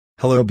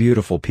Hello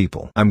beautiful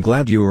people. I'm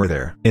glad you are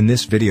there. In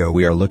this video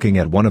we are looking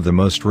at one of the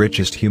most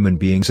richest human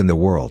beings in the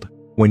world.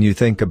 When you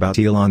think about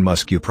Elon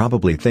Musk you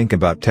probably think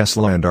about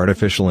Tesla and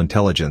artificial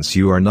intelligence.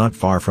 You are not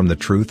far from the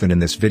truth, and in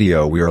this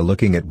video we are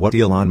looking at what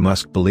Elon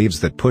Musk believes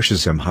that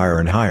pushes him higher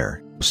and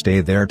higher. Stay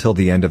there till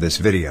the end of this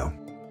video.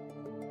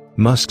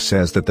 Musk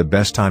says that the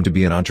best time to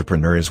be an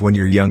entrepreneur is when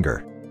you're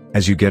younger.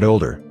 As you get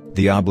older,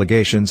 the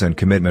obligations and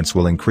commitments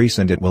will increase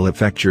and it will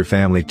affect your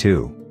family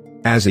too.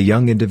 As a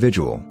young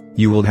individual,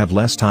 you will have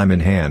less time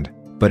in hand,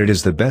 but it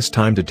is the best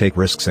time to take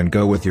risks and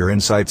go with your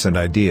insights and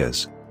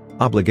ideas.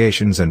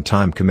 Obligations and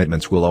time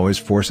commitments will always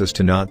force us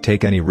to not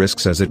take any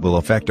risks, as it will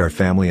affect our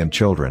family and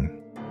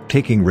children.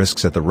 Taking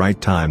risks at the right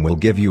time will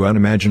give you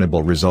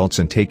unimaginable results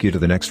and take you to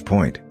the next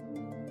point.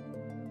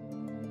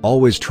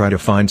 Always try to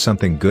find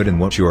something good in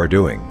what you are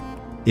doing.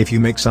 If you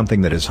make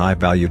something that is high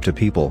value to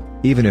people,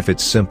 even if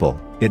it's simple,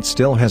 it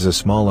still has a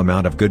small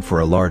amount of good for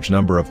a large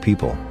number of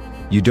people.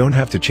 You don't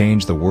have to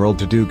change the world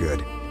to do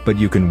good, but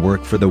you can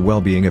work for the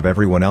well-being of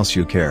everyone else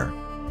you care.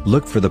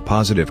 Look for the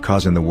positive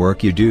cause in the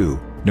work you do,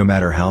 no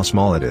matter how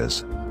small it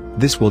is.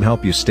 This will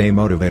help you stay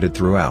motivated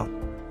throughout.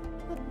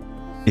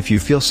 If you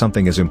feel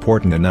something is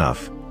important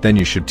enough, then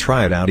you should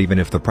try it out even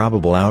if the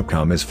probable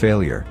outcome is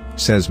failure,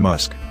 says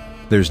Musk.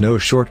 There's no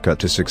shortcut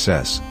to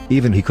success.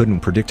 Even he couldn't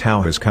predict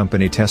how his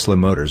company Tesla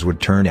Motors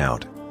would turn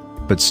out.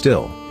 But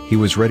still, he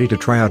was ready to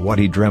try out what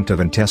he dreamt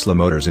of, and Tesla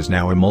Motors is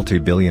now a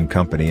multi-billion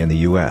company in the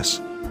US.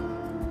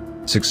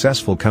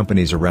 Successful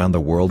companies around the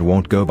world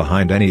won't go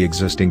behind any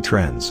existing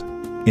trends.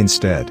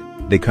 Instead,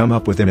 they come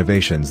up with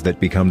innovations that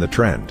become the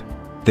trend.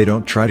 They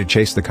don't try to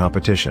chase the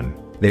competition,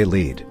 they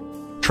lead.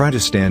 Try to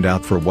stand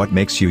out for what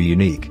makes you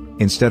unique,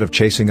 instead of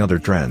chasing other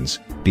trends,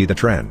 be the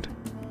trend.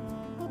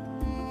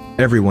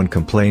 Everyone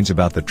complains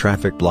about the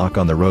traffic block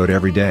on the road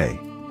every day,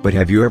 but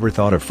have you ever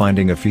thought of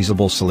finding a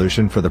feasible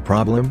solution for the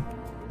problem?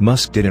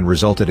 Musk did, and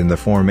resulted in the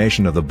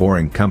formation of the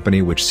Boring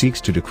Company, which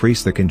seeks to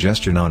decrease the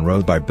congestion on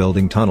road by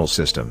building tunnel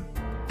system.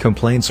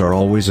 Complaints are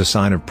always a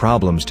sign of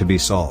problems to be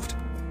solved.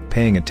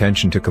 Paying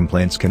attention to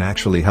complaints can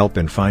actually help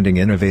in finding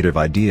innovative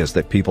ideas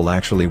that people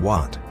actually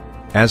want.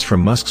 As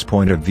from Musk's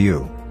point of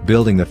view,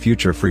 building the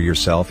future for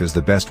yourself is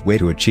the best way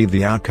to achieve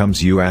the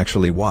outcomes you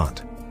actually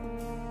want.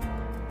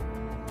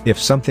 If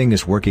something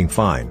is working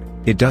fine,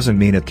 it doesn't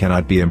mean it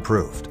cannot be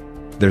improved.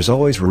 There's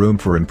always room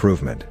for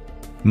improvement.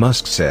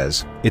 Musk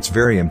says, it's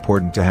very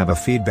important to have a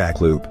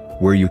feedback loop,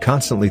 where you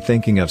constantly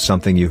thinking of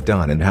something you've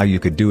done and how you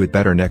could do it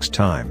better next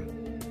time.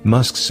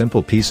 Musk's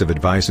simple piece of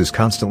advice is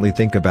constantly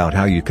think about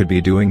how you could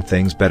be doing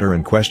things better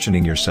and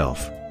questioning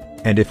yourself.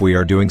 And if we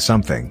are doing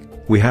something,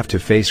 we have to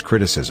face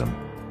criticism.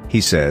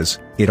 He says,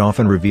 it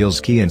often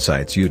reveals key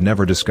insights you'd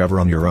never discover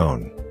on your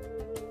own.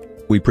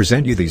 We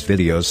present you these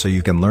videos so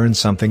you can learn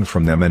something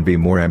from them and be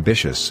more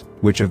ambitious.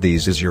 Which of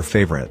these is your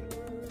favorite?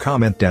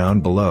 Comment down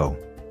below.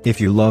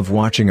 If you love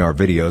watching our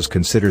videos,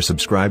 consider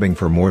subscribing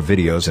for more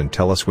videos and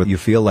tell us what you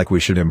feel like we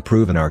should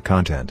improve in our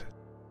content.